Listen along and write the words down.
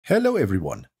Hello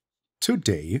everyone!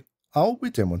 Today I'll be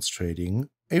demonstrating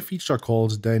a feature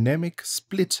called dynamic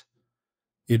split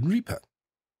in REAPER.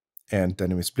 And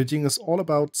dynamic splitting is all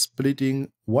about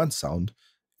splitting one sound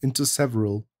into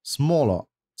several smaller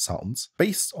sounds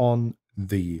based on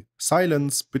the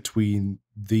silence between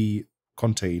the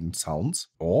contained sounds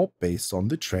or based on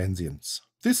the transients.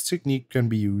 This technique can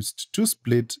be used to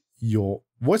split your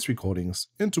voice recordings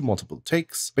into multiple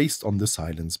takes based on the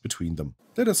silence between them.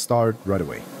 Let us start right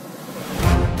away.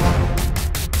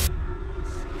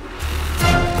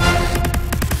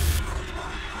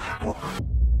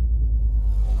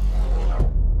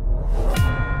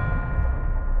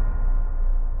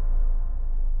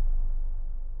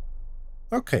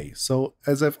 Okay, so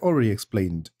as I've already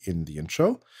explained in the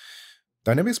intro,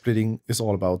 dynamic splitting is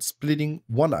all about splitting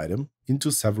one item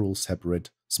into several separate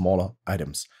smaller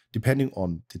items, depending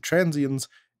on the transients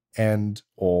and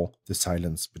or the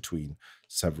silence between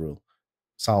several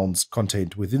sounds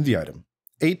contained within the item.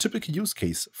 A typical use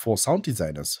case for sound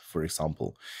designers, for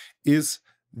example, is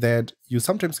that you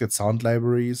sometimes get sound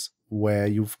libraries where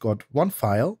you've got one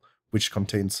file which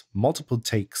contains multiple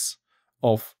takes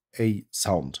of a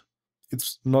sound.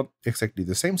 It's not exactly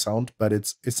the same sound, but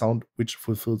it's a sound which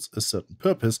fulfills a certain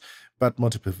purpose, but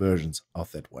multiple versions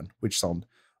of that one, which sound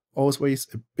always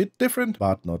a bit different,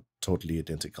 but not totally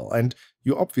identical. And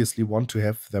you obviously want to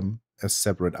have them as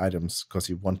separate items because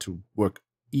you want to work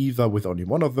either with only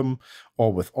one of them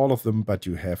or with all of them, but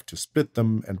you have to split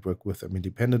them and work with them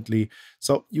independently.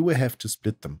 So you will have to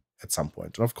split them at some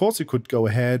point. And of course, you could go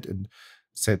ahead and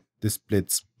set the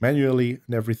splits manually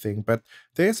and everything, but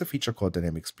there's a feature called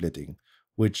dynamic splitting,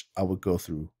 which I will go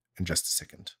through in just a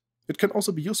second. It can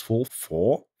also be useful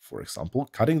for example,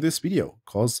 cutting this video,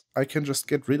 because I can just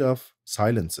get rid of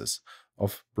silences,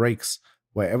 of breaks.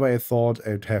 Wherever I thought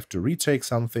I'd have to retake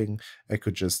something, I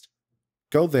could just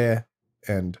go there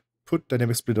and put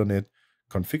dynamic split on it,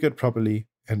 configure it properly,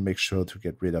 and make sure to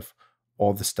get rid of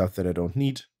all the stuff that I don't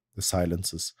need, the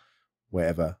silences,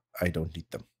 wherever I don't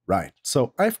need them. Right,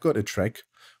 so I've got a track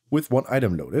with one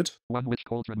item loaded. One which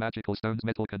calls for magical stones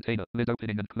metal container, lid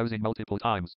opening and closing multiple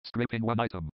times, scraping one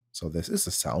item. So this is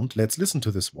a sound. Let's listen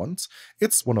to this once.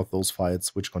 It's one of those files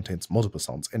which contains multiple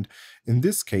sounds. And in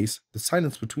this case, the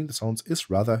silence between the sounds is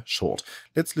rather short.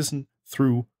 Let's listen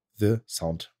through the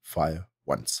sound file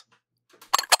once.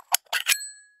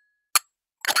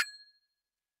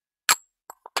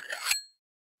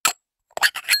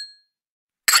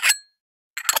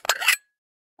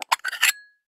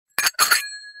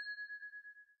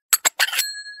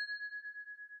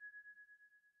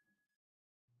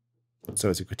 So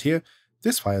as you could hear,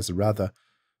 this file has a rather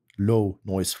low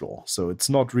noise floor, so it's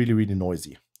not really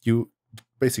noisy. You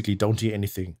basically don't hear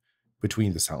anything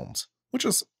between the sounds, which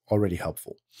is already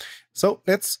helpful. So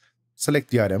let's select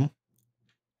the item.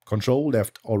 Control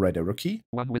left or right arrow key.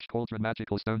 One which calls for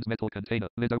magical stones metal container,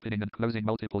 lid opening and closing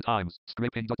multiple times,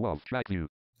 scraping.wav track view.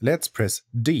 Let's press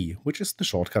D, which is the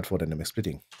shortcut for dynamic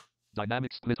splitting.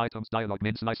 Dynamic split items dialog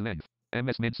min slice length,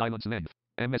 ms min silence length,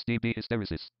 msdb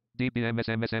hysteresis,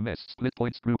 dbms split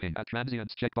points grouping, add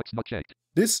transients checkbox not checked.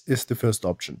 This is the first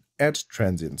option, add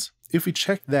transients. If we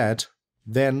check that,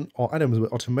 then our items will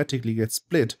automatically get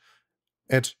split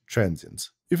at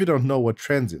transients. If you don't know what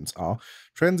transients are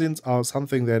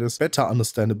something that is better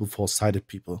understandable for sighted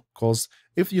people, because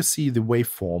if you see the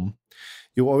waveform,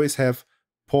 you always have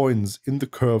points in the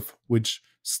curve which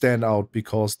stand out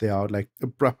because they are like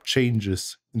abrupt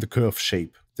changes in the curve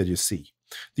shape that you see.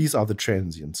 These are the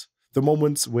transients. The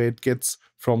moments where it gets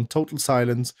from total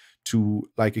silence to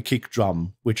like a kick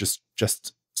drum, which is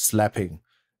just slapping.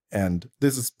 And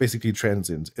this is basically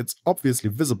transient. It's obviously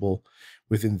visible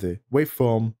within the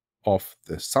waveform of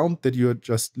the sound that you're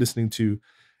just listening to.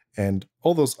 And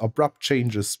all those abrupt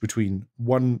changes between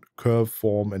one curve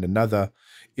form and another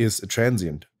is a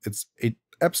transient. It's a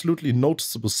absolutely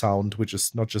noticeable sound, which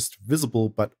is not just visible,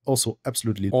 but also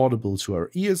absolutely audible to our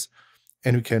ears.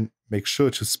 And we can make sure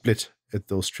to split at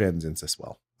those transients as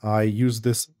well. I use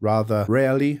this rather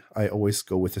rarely. I always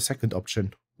go with the second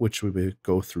option, which we will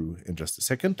go through in just a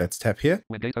second. Let's tap here.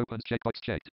 When gate opens, checkbox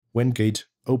checked. When gate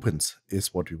opens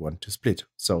is what we want to split.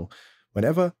 So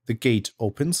whenever the gate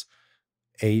opens,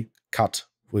 a cut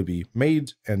will be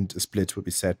made and a split will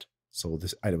be set. So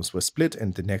the items were split,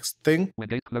 and the next thing, when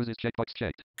gate closes, checkbox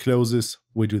checked. Closes,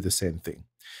 we do the same thing.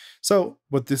 So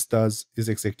what this does is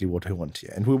exactly what I want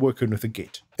here, and we're working with a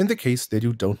gate. In the case that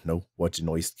you don't know what a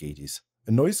noise gate is.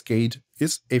 A noise gate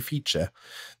is a feature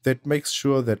that makes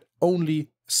sure that only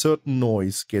certain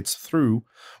noise gets through,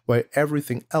 while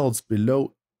everything else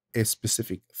below a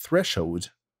specific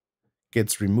threshold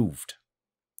gets removed.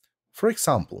 For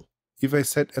example, if I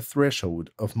set a threshold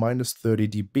of minus 30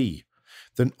 dB,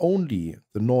 then only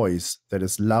the noise that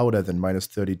is louder than minus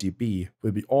 30 dB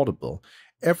will be audible.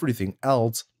 Everything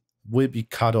else will be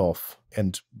cut off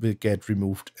and will get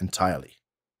removed entirely.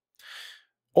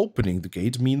 Opening the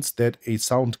gate means that a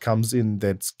sound comes in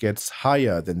that gets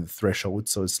higher than the threshold,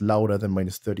 so it's louder than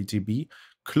minus 30 dB.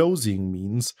 Closing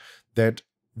means that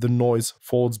the noise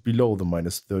falls below the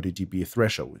minus 30 dB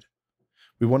threshold.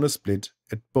 We want to split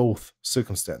at both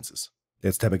circumstances.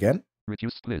 Let's tab again.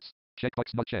 Reduce splits.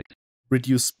 Checkbox not checked.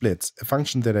 Reduce splits, a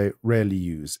function that I rarely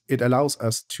use. It allows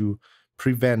us to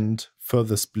prevent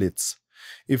further splits.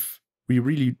 If we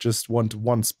really just want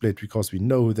one split because we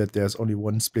know that there's only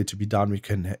one split to be done, we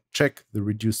can check the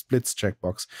reduce splits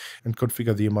checkbox and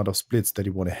configure the amount of splits that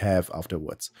you want to have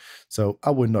afterwards. So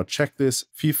I will not check this.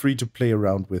 Feel free to play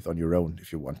around with on your own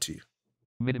if you want to.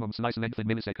 Minimum slice length in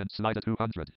milliseconds, slider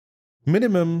 200.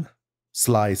 Minimum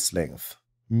slice length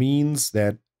means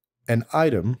that an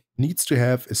item needs to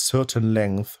have a certain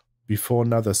length before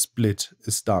another split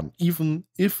is done, even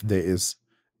if there is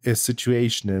a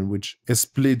situation in which a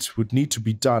split would need to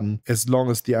be done. As long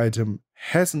as the item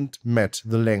hasn't met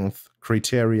the length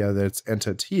criteria that's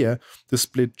entered here, the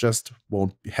split just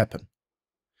won't happen.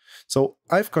 So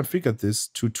I've configured this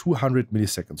to 200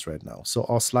 milliseconds right now. So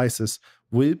our slices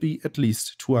will be at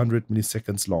least 200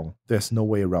 milliseconds long. There's no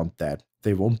way around that.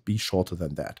 They won't be shorter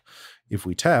than that. If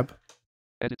we tab,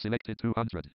 Edit selected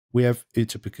 200. we have a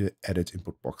typical edit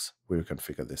input box where you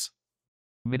configure this.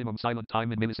 Minimum silent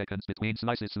time in milliseconds between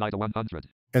slices, slider 100.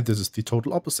 And this is the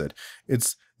total opposite.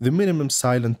 It's the minimum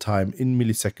silent time in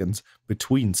milliseconds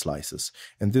between slices.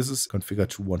 And this is configured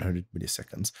to 100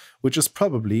 milliseconds, which is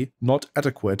probably not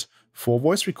adequate for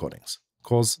voice recordings,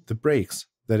 because the breaks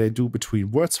that I do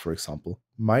between words, for example,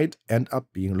 might end up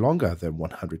being longer than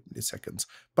 100 milliseconds.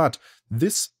 But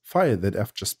this file that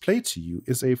I've just played to you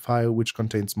is a file which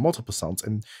contains multiple sounds,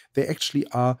 and they actually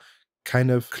are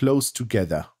kind of close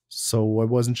together. So I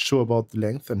wasn't sure about the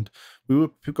length, and we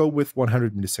will go with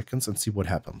 100 milliseconds and see what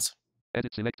happens.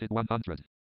 Edit selected 100.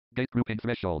 Gate grouping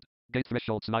threshold. Gate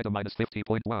threshold slider minus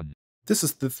 50.1. This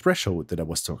is the threshold that I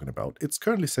was talking about. It's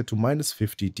currently set to minus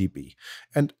 50 dB,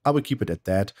 and I will keep it at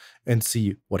that and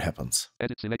see what happens.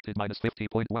 Edit selected minus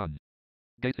 50.1.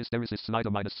 Gate hysteresis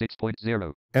slider minus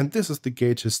 6.0. And this is the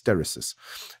gate hysteresis.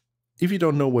 If you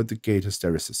don't know what the gate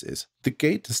hysteresis is, the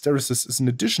gate hysteresis is an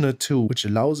additional tool which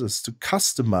allows us to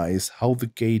customize how the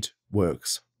gate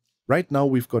works. Right now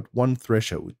we've got one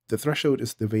threshold. The threshold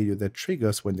is the value that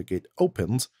triggers when the gate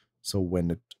opens, so when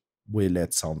it will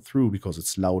let sound through because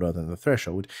it's louder than the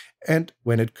threshold, and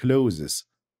when it closes,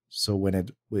 so when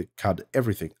it will cut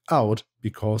everything out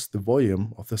because the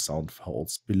volume of the sound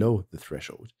falls below the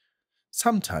threshold.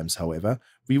 Sometimes, however,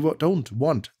 we don't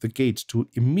want the gate to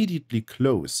immediately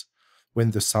close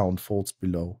when the sound falls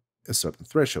below a certain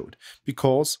threshold,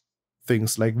 because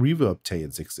things like reverb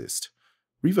tails exist.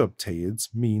 Reverb tails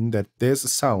mean that there's a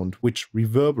sound which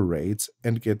reverberates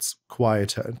and gets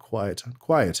quieter and quieter and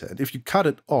quieter. And if you cut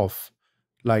it off,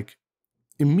 like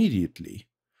immediately,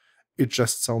 it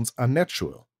just sounds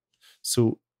unnatural.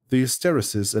 So the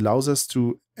hysteresis allows us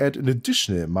to add an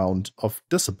additional amount of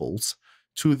decibels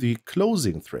to the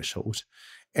closing threshold,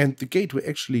 and the gate will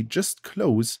actually just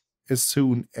close as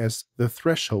soon as the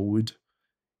threshold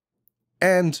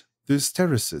and the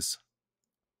hysteresis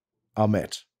are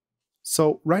met.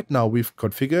 So right now we've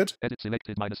configured Edit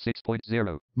selected minus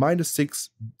 6.0. minus 6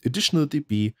 additional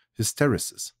dB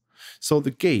hysteresis. So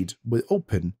the gate will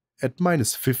open at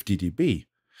minus 50 dB,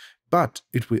 but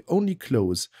it will only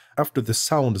close after the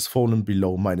sound has fallen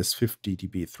below minus 50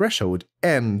 dB threshold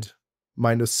and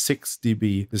minus 6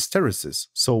 dB hysteresis.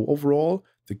 So overall,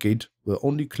 the gate will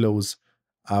only close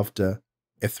after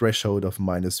a threshold of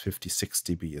minus 56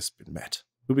 dB has been met.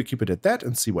 We will keep it at that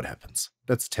and see what happens.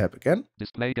 Let's tab again.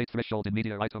 Display gate threshold in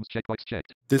media items checkbox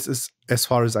checked. This is, as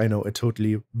far as I know, a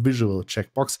totally visual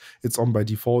checkbox. It's on by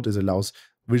default. It allows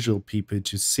visual people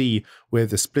to see where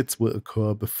the splits will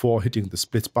occur before hitting the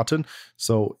split button.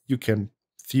 So you can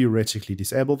theoretically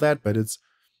disable that, but it's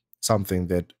something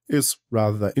that is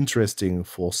rather interesting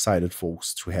for sighted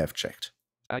folks to have checked.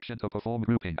 Action to perform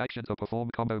grouping. Action to perform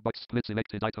combo box split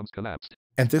selected items collapsed.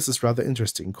 And this is rather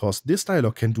interesting because this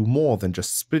dialog can do more than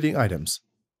just splitting items.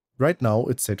 Right now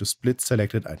it's set to split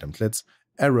selected items. Let's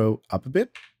arrow up a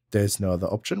bit. There's no other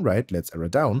option, right? Let's arrow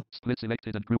down. Split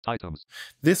selected and grouped items.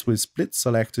 This will split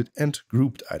selected and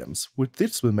grouped items.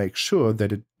 This will make sure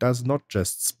that it does not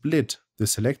just split the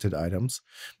selected items,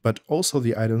 but also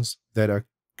the items that are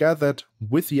gathered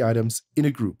with the items in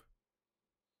a group.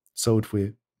 So it will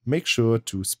make sure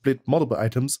to split multiple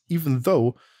items even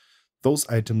though those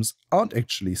items aren't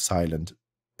actually silent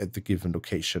at the given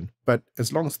location, but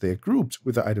as long as they are grouped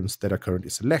with the items that are currently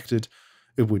selected,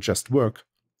 it will just work,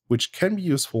 which can be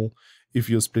useful if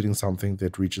you're splitting something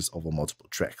that reaches over multiple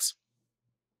tracks.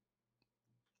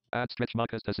 Add stretch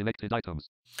markers to selected items.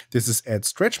 This is add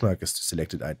stretch markers to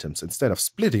selected items. Instead of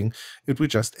splitting, it will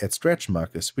just add stretch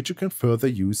markers, which you can further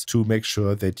use to make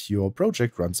sure that your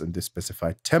project runs in the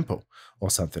specified tempo or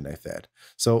something like that.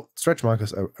 So stretch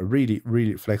markers are a really,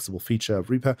 really flexible feature of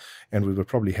Reaper, and we will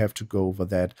probably have to go over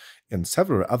that in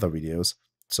several other videos.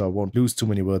 So I won't lose too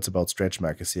many words about stretch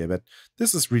markers here, but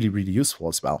this is really, really useful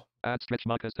as well. Add stretch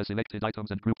markers to selected items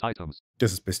and grouped items.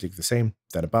 This is basically the same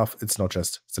than above. It's not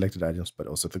just selected items, but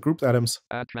also the grouped items.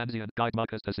 Add transient guide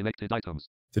markers to selected items.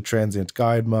 The transient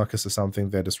guide markers is something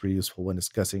that is really useful when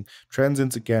discussing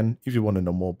transients. Again, if you want to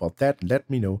know more about that, let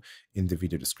me know in the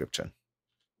video description.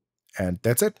 And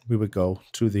that's it. We will go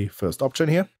to the first option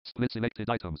here. Split selected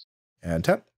items. And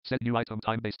tab. Set new item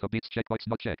time based on bits checkbox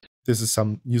not checked. This is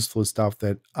some useful stuff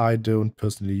that I don't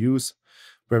personally use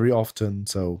very often,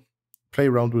 so play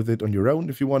around with it on your own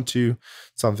if you want to.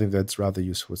 Something that's rather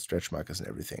useful with stretch markers and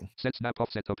everything. Set snap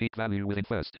offset to peak value within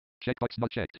first. Checkbox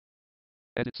not checked.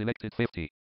 Edit selected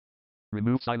 50.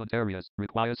 Remove silent areas.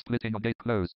 Requires splitting on gate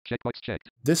close. Checkbox checked.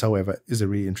 This, however, is a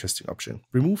really interesting option.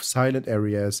 Remove silent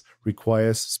areas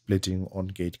requires splitting on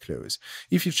gate close.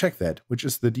 If you check that, which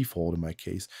is the default in my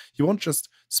case, you won't just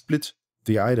split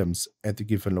the items at the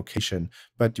given location,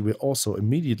 but you will also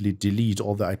immediately delete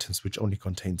all the items which only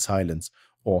contain silence,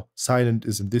 or silent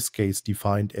is in this case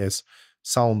defined as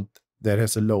sound that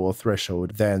has a lower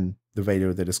threshold than the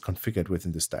value that is configured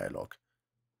within this dialog.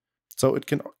 So it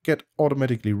can get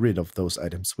automatically rid of those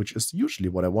items, which is usually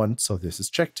what I want, so this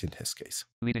is checked in this case.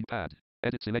 Leading pad.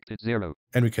 Edit selected 0.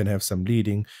 And we can have some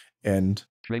leading and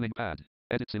trailing pad.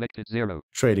 Edit selected 0.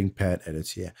 Trailing pad edit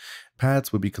here.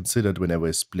 Pads will be considered whenever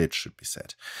a split should be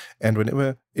set. And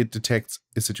whenever it detects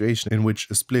a situation in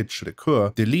which a split should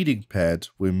occur, the leading pad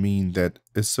will mean that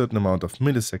a certain amount of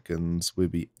milliseconds will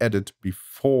be added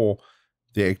before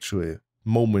the actual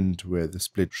moment where the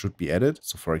split should be added.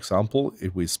 So for example,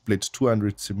 if we split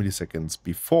 200 milliseconds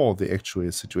before the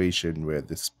actual situation where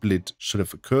the split should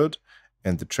have occurred,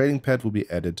 and the trailing pad will be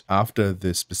added after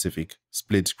the specific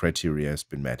split criteria has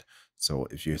been met. So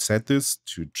if you set this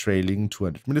to trailing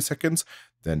 200 milliseconds,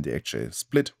 then the actual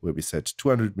split will be set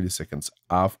 200 milliseconds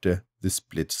after the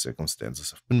split circumstances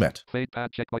have been met. Fade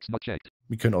pad checkbox not checked.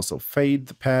 We can also fade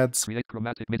the pads. Create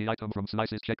chromatic MIDI item from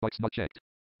slices checkbox not checked.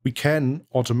 We can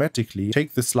automatically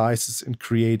take the slices and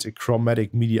create a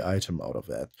chromatic MIDI item out of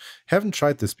that. Haven't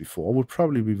tried this before, would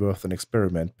probably be worth an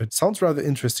experiment, but sounds rather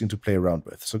interesting to play around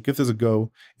with. So give this a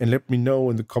go and let me know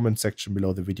in the comment section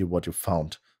below the video what you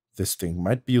found this thing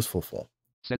might be useful for.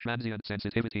 Set transient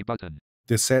sensitivity button.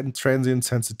 The set transient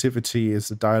sensitivity is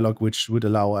a dialog which would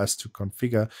allow us to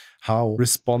configure how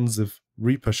responsive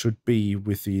Reaper should be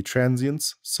with the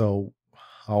transients, so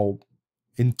how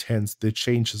intense the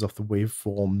changes of the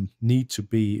waveform need to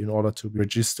be in order to be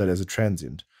registered as a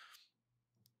transient.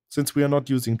 Since we are not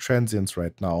using transients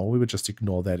right now, we will just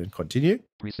ignore that and continue.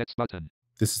 Presets button.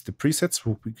 This is the presets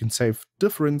where we can save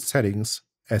different settings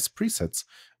as presets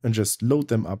and just load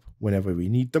them up whenever we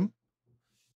need them.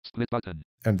 Split button.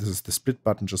 And this is the split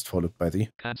button just followed by the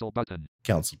cancel button.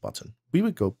 Cancel button. We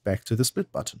will go back to the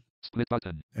split button. Split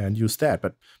button. And use that.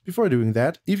 But before doing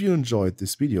that, if you enjoyed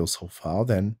this video so far,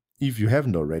 then if you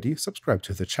haven't already, subscribe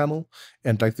to the channel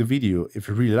and like the video if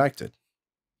you really liked it.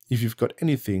 If you've got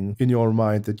anything in your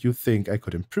mind that you think I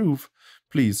could improve,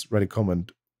 please write a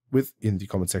comment in the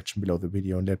comment section below the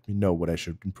video and let me know what I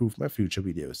should improve my future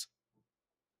videos.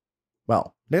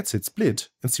 Well, let's hit split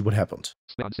and see what happened.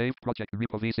 Unsaved project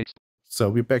Reaper V6. So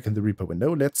we're back in the Reaper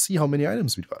window. Let's see how many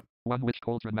items we got. One witch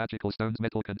cauldron magical stones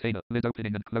metal container. Lid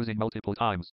opening and closing multiple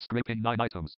times. Scraping 9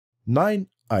 items. 9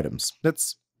 items.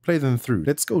 Let's play them through.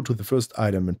 Let's go to the first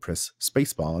item and press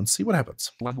spacebar and see what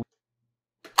happens.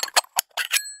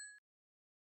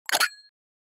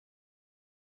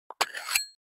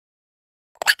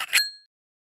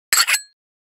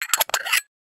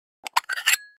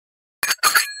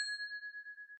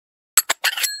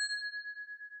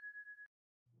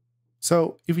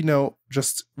 So if we now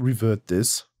just revert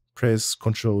this, press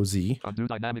Ctrl Z. Undo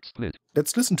dynamic split.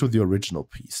 Let's listen to the original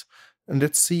piece and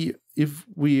let's see if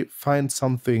we find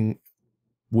something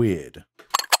weird.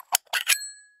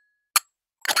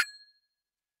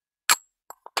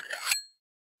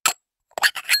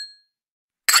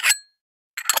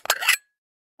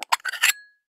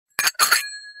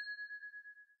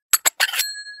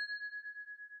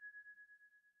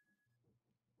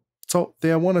 So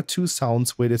there are 1 or 2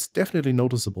 sounds where it's definitely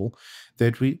noticeable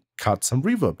that we cut some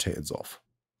reverb tails off.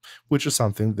 which is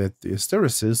something that the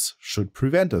hysteresis should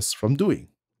prevent us from doing.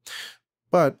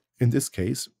 But in this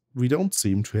case, we don't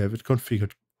seem to have it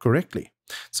configured correctly.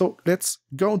 So let's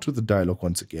go into the dialog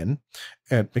once again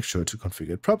and make sure to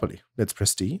configure it properly. Let's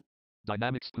press D.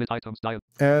 Dynamic split items dialog.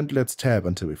 And let's tab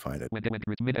until we find it. When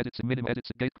min edits, minim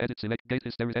edits, gate edit, select, gate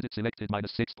hysteresis, edit selected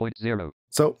 -6.0.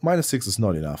 So -6 is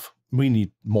not enough. We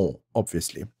need more,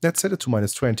 obviously. Let's set it to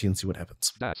 -20 and see what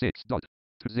happens.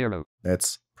 6.20.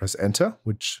 Let's press enter,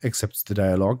 which accepts the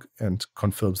dialog and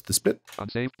confirms the split.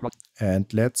 Unsaved.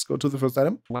 And let's go to the first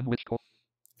item. One which call.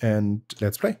 And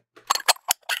let's play.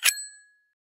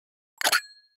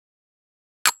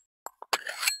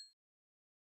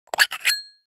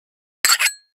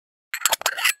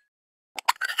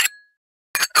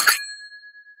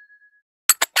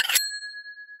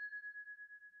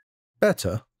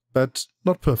 Better, but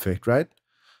not perfect, right?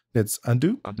 Let's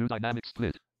undo. Undo dynamic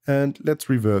split. And let's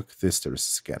rework the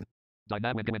hysteresis again.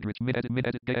 Dynamic enrich min edit,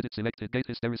 gate edit selected, gate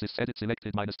hysteresis, edit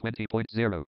selected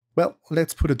 -20.0. Well,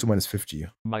 let's put it to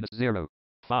 -50.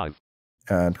 -0.5.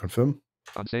 And confirm.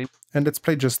 Unsave. And let's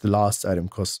play just the last item,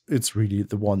 because it's really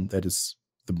the one that is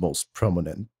the most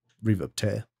prominent reverb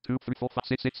tail. 2, 3, 4, 5,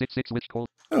 6, 6, 6, 6, which call.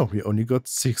 Oh, we only got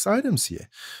 6 items here,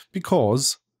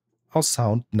 because our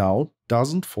sound now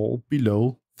doesn't fall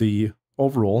below the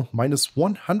overall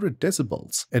 -100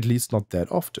 decibels, at least not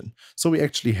that often. So we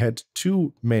actually had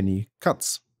too many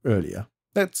cuts earlier.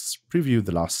 Let's preview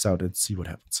the last sound and see what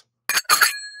happens.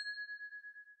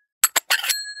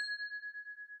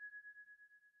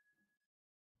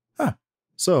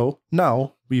 So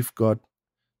now we've got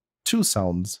 2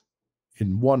 sounds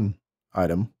in one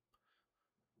item,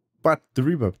 but the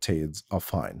reverb tails are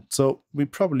fine. So we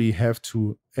probably have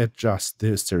to adjust the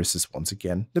hysteresis once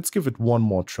again. Let's give it one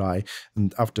more try,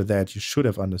 and after that you should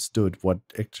have understood what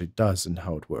it actually does and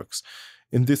how it works.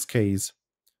 In this case,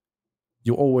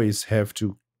 you always have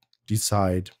to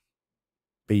decide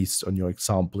based on your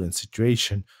example and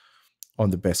situation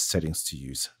on the best settings to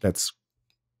use. Let's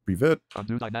revert.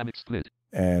 Undo dynamic split.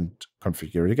 And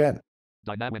configure it again.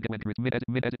 Dynamic enrich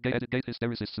min edit, gate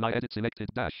hysteresis, slide edit selected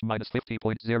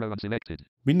 -50.0 unselected.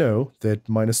 We know that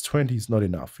 -20 is not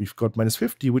enough. We've got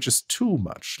 -50, which is too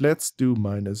much. Let's do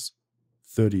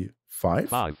 -35.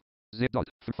 5.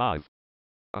 0.5.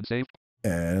 Unsaved.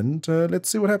 And let's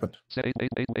see what happened. Set 8,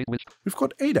 which. We've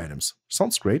got 8 items.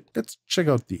 Sounds great. Let's check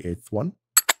out the 8th one.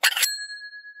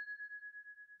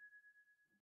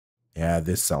 Yeah,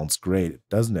 this sounds great,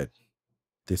 doesn't it?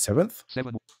 The 7th?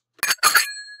 7.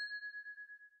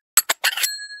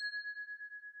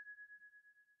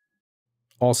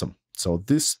 Awesome. So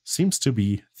this seems to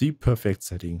be the perfect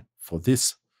setting for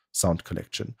this sound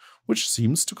collection, which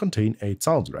seems to contain 8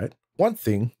 sounds, right? One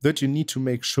thing that you need to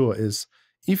make sure is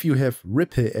if you have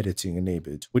REAPER editing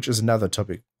enabled, which is another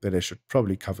topic that I should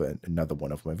probably cover in another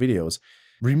one of my videos,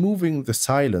 removing the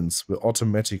silence will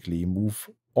automatically move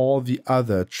all the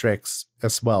other tracks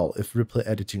as well if REAPER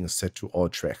editing is set to all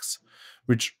tracks,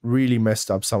 which really messed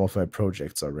up some of my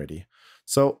projects already.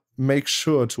 So make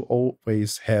sure to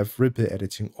always have REAPER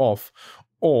editing off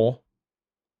or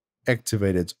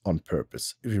activate it on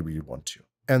purpose if you really want to.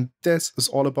 And this is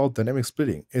all about dynamic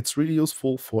splitting. It's really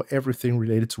useful for everything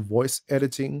related to voice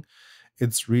editing.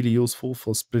 It's really useful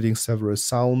for splitting several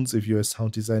sounds. If you're a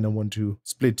sound designer and want to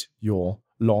split your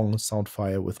long sound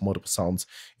file with multiple sounds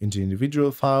into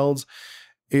individual files,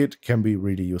 it can be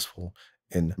really useful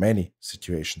in many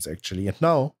situations actually. And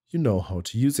now you know how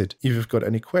to use it. If you've got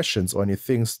any questions or any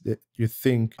things that you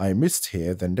think I missed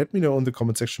here, then let me know in the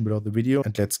comment section below the video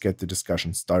and let's get the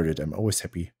discussion started. I'm always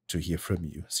happy to hear from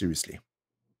you, seriously.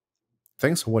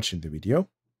 Thanks for watching the video.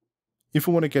 If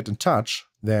you want to get in touch,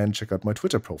 then check out my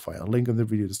Twitter profile, link in the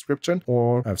video description,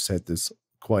 or I've said this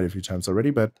quite a few times already,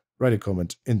 but write a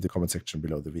comment in the comment section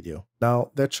below the video.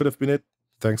 Now, that should have been it.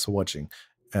 Thanks for watching,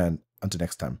 and until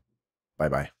next time,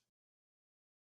 bye-bye.